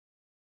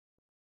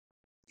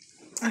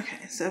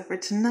Okay, so for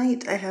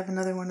tonight I have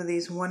another one of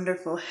these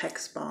wonderful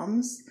Hex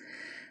Bombs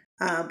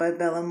by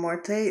Bella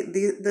Morte.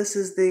 This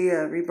is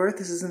the Rebirth.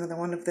 This is another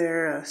one of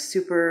their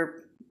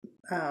super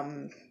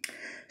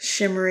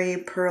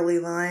shimmery pearly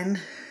line.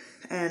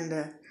 And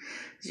as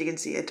you can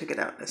see, I took it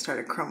out and it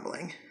started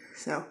crumbling.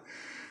 So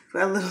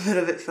a little bit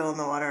of it fell in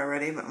the water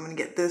already, but I'm going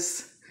to get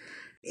this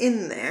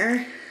in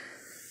there.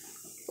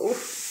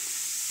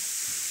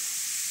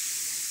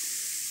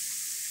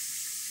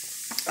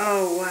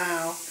 Oh,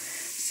 wow.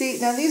 See,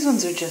 now these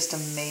ones are just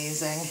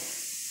amazing.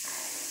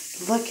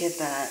 Look at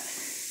that.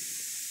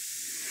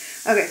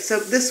 Okay, so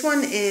this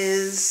one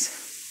is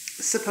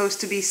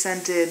supposed to be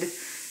scented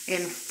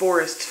in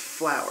forest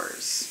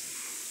flowers.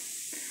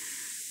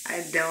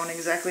 I don't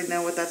exactly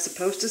know what that's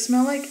supposed to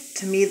smell like.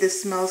 To me,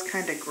 this smells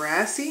kind of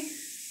grassy.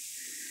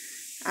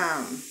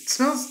 It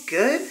smells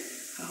good.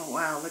 Oh,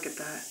 wow, look at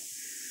that.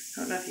 I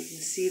don't know if you can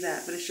see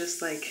that, but it's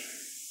just like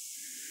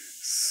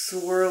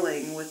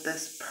swirling with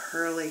this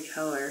pearly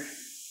color.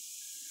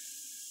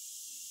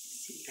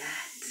 See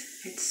that?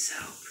 It's so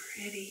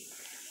pretty.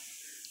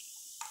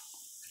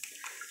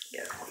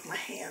 Get it off my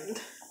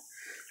hand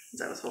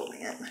as I was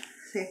holding it.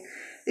 See,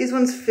 these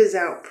ones fizz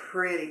out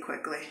pretty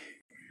quickly,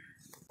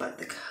 but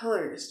the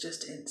color is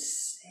just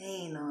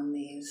insane on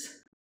these.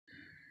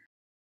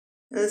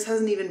 And this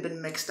hasn't even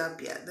been mixed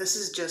up yet. This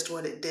is just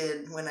what it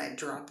did when I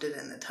dropped it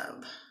in the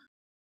tub.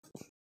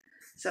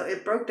 So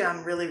it broke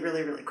down really,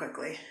 really, really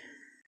quickly.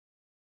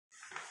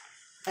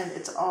 And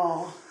it's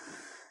all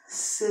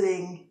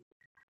sitting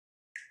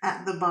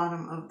at the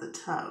bottom of the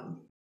tub.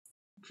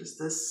 Just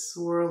this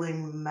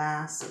swirling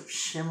mass of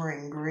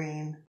shimmering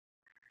green.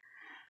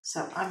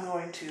 So I'm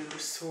going to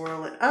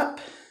swirl it up,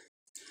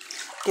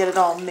 get it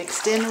all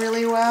mixed in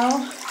really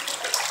well.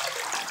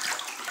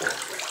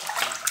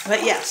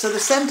 But yeah, so the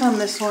scent on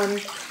this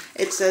one,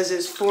 it says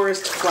is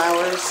forest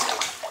flowers.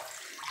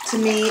 To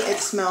me, it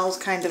smells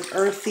kind of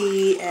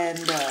earthy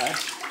and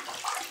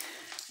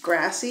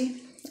grassy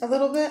a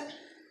little bit.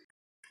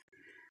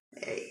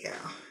 There you go.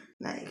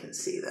 Now you can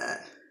see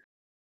that.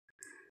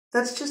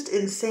 That's just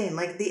insane.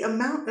 Like the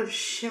amount of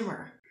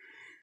shimmer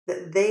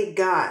that they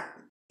got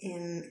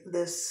in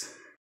this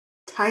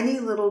tiny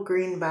little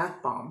green bath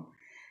bomb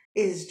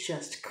is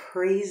just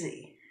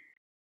crazy.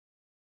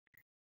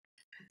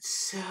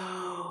 It's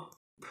so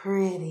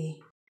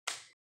pretty.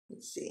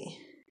 Let's see.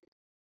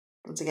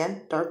 Once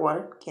again, dark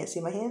water. Can't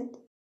see my hand.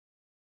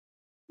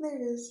 There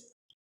it is.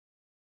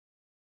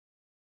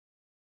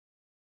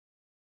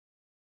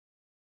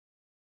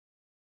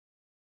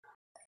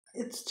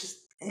 It's just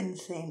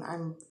insane.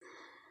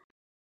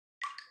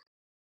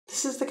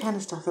 This is the kind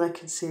of stuff that I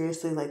could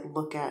seriously like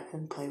look at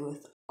and play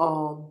with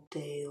all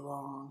day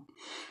long.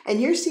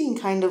 And you're seeing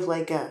kind of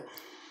like a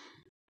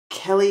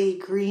Kelly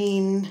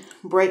green,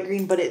 bright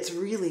green, but it's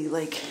really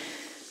like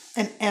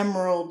an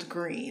emerald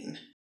green.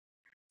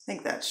 I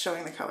think that's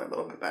showing the color a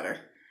little bit better.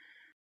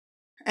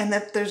 And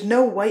that there's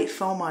no white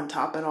foam on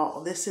top at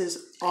all. This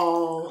is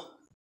all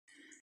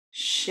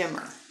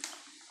shimmer.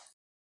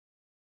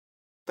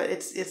 But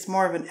it's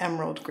more of an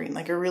emerald green,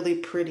 like a really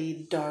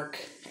pretty dark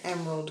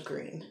emerald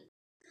green.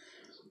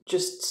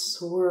 Just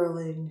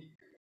swirling.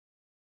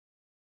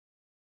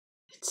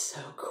 It's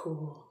so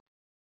cool.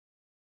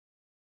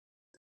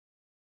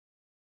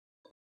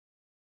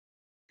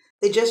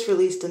 They just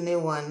released a new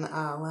one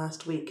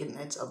last week, and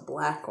it's a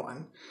black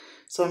one.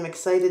 So I'm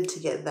excited to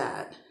get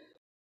that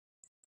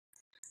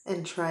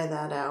and try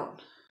that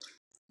out.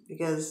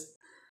 Because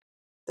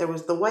there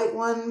was the white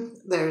one,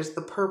 there's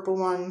the purple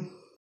one,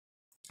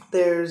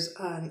 there's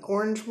an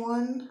orange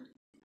one,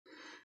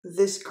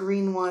 this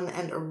green one,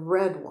 and a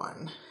red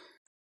one.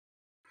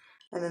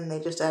 And then they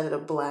just added a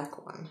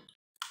black one.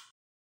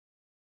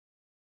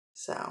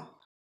 So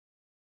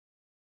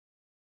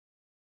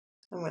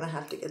I'm going to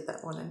have to get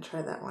that one and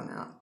try that one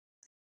out.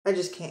 I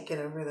just can't get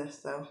over this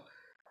though.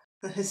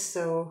 That is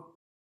so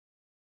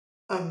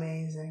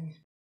amazing.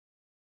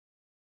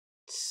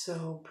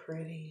 So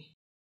pretty.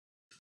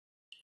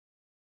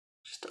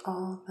 Just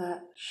all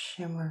that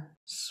shimmer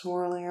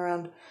swirling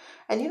around.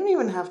 And you don't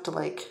even have to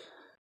like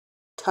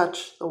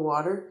touch the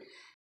water.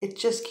 It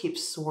just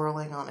keeps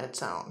swirling on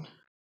its own.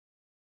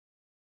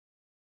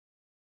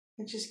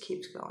 It just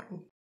keeps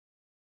going.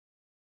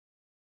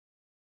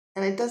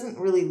 And it doesn't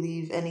really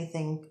leave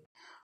anything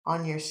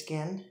on your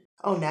skin.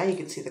 Oh, now you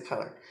can see the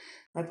color.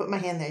 When I put my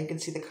hand there, you can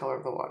see the color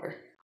of the water.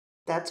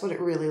 That's what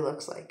it really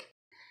looks like.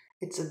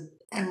 It's an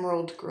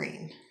emerald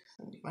green.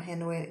 My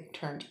hand away, it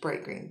turns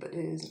bright green, but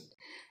it isn't.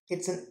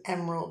 It's an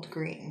emerald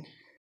green.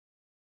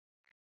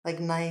 Like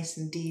nice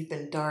and deep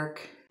and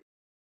dark.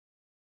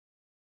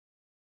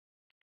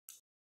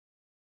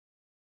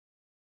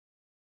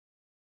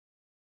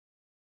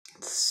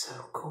 It's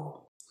so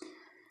cool.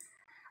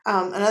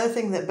 Another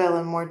thing that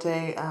Bella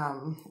Morte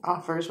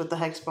offers with the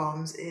Hex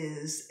Bombs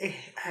is a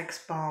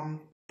Hex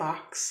Bomb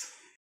box.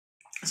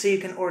 So you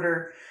can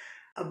order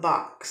a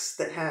box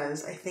that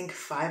has, I think,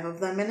 5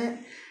 of them in it.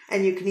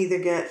 And you can either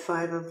get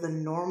 5 of the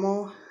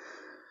normal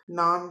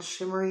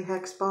non-shimmery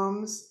Hex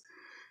Bombs.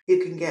 You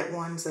can get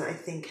ones that I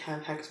think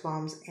have Hex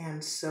Bombs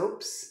and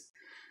soaps.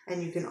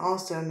 And you can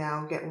also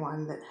now get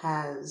one that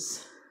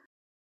has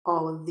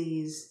all of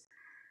these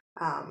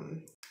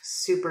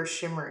super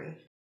shimmery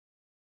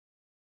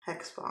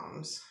Hex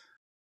Bombs.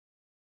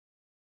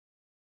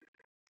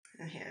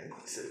 And here,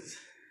 this is,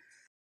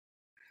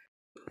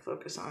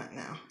 focus on it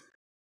now.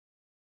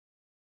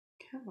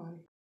 Come on.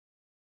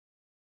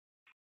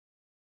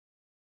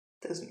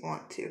 Doesn't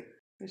want to.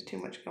 There's too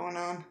much going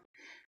on.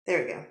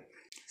 There we go.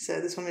 So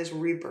this one is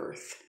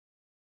Rebirth.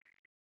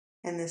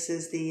 And this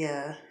is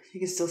the, you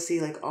can still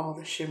see like all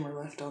the shimmer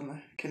left on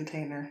the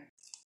container.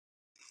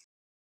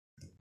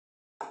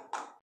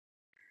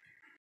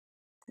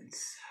 It's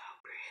so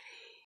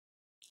pretty.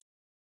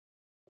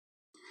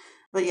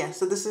 But yeah,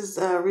 so this is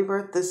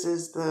Rebirth. This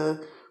is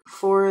the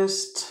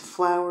forest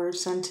flower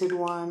scented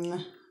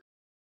one.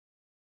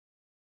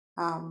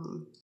 I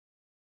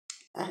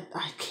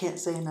can't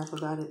say enough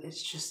about it.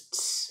 It's just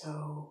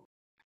so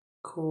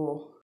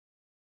cool.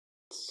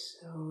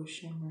 So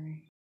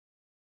shimmery.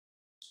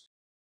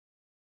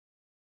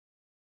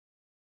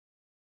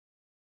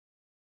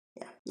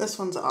 Yeah, this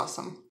one's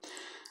awesome.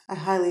 I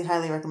highly,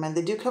 highly recommend.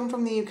 They do come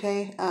from the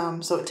UK,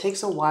 so it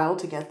takes a while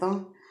to get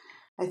them.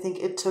 I think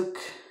it took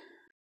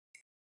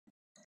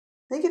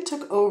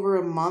over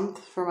a month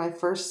for my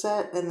first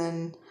set, and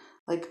then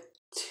like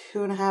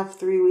 2.5,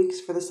 3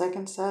 weeks for the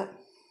second set.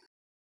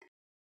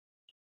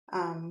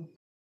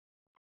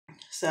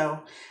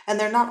 So, and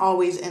they're not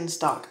always in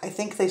stock. I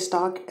think they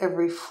stock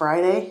every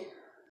Friday,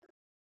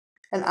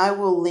 and I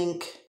will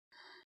link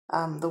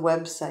the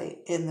website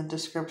in the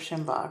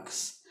description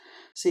box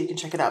so you can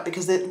check it out,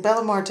 because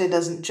Bella Marte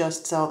doesn't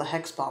just sell the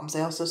Hex Bombs.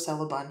 They also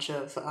sell a bunch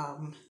of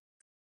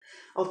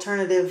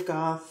alternative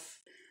goth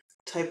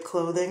type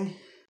clothing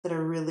that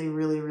are really,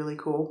 really, really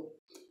cool.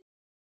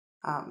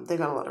 They've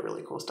got a lot of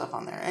really cool stuff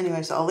on there.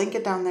 Anyway, so I'll link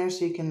it down there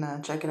so you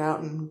can check it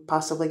out and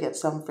possibly get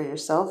some for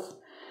yourself.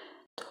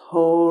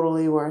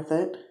 Totally worth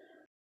it.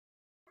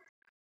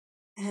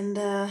 And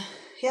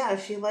yeah,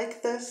 if you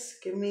like this,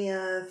 give me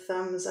a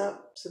thumbs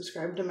up.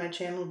 Subscribe to my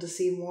channel to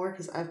see more,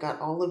 because I've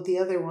got all of the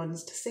other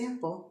ones to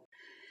sample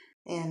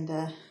and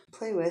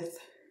play with.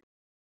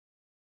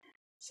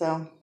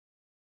 So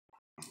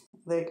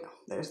there you go.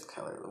 There's the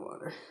color of the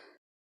water.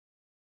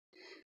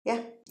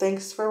 Yeah,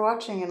 thanks for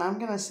watching, and I'm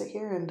going to sit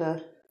here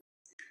and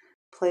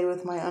play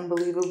with my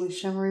unbelievably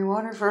shimmery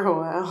water for a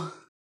while.